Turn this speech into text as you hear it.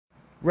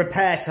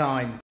Repair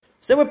time.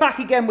 So we're back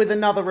again with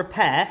another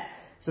repair.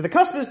 So the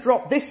customer's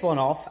dropped this one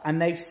off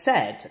and they've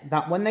said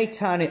that when they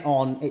turn it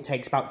on, it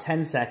takes about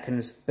 10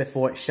 seconds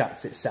before it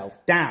shuts itself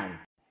down.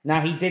 Now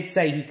he did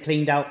say he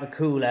cleaned out the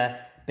cooler,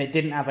 but it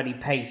didn't have any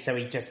paste, so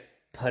he just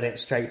put it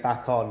straight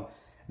back on.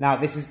 Now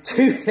this is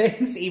two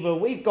things, either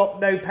we've got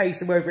no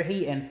paste and we're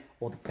overheating,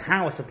 or the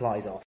power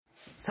supply's off.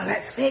 So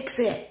let's fix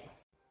it.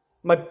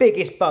 My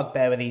biggest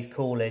bugbear with these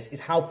coolers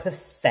is how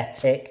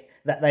pathetic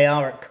that they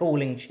are at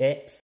cooling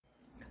chips.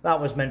 That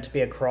was meant to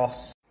be a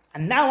cross.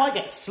 And now I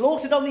get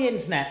slaughtered on the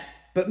internet.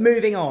 But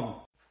moving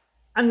on.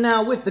 And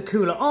now with the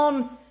cooler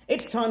on,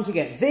 it's time to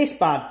get this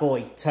bad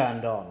boy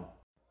turned on.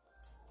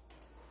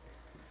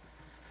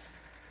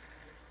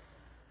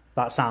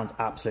 That sounds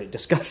absolutely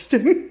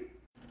disgusting.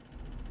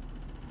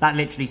 That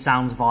literally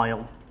sounds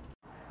vile.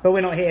 But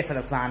we're not here for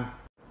the fan.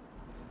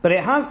 But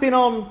it has been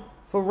on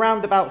for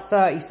around about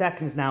 30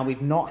 seconds now. We've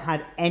not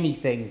had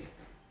anything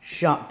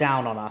shut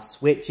down on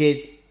us, which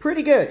is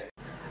pretty good.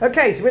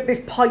 Okay, so with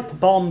this pipe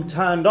bomb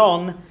turned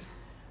on,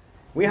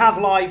 we have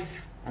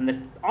life, and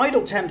the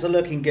idle temps are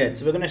looking good,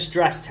 so we're going to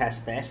stress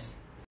test this.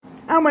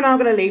 And we're now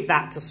going to leave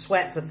that to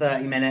sweat for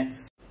 30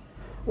 minutes.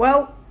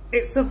 Well,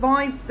 it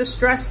survived the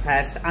stress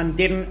test and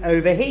didn't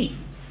overheat,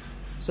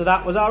 so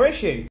that was our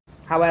issue.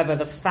 However,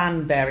 the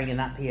fan bearing in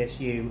that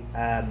PSU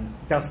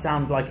does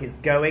sound like it's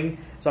going,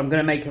 so I'm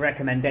going to make a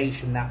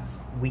recommendation that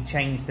we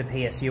change the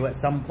PSU at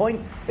some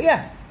point. But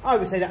yeah, I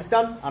would say that's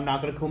done. I'm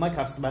now going to call my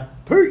customer.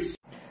 Peace!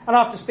 And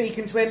after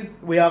speaking to him,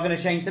 we are going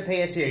to change the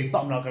PSU,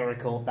 but I'm not going to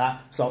record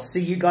that. So I'll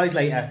see you guys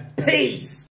later. Peace!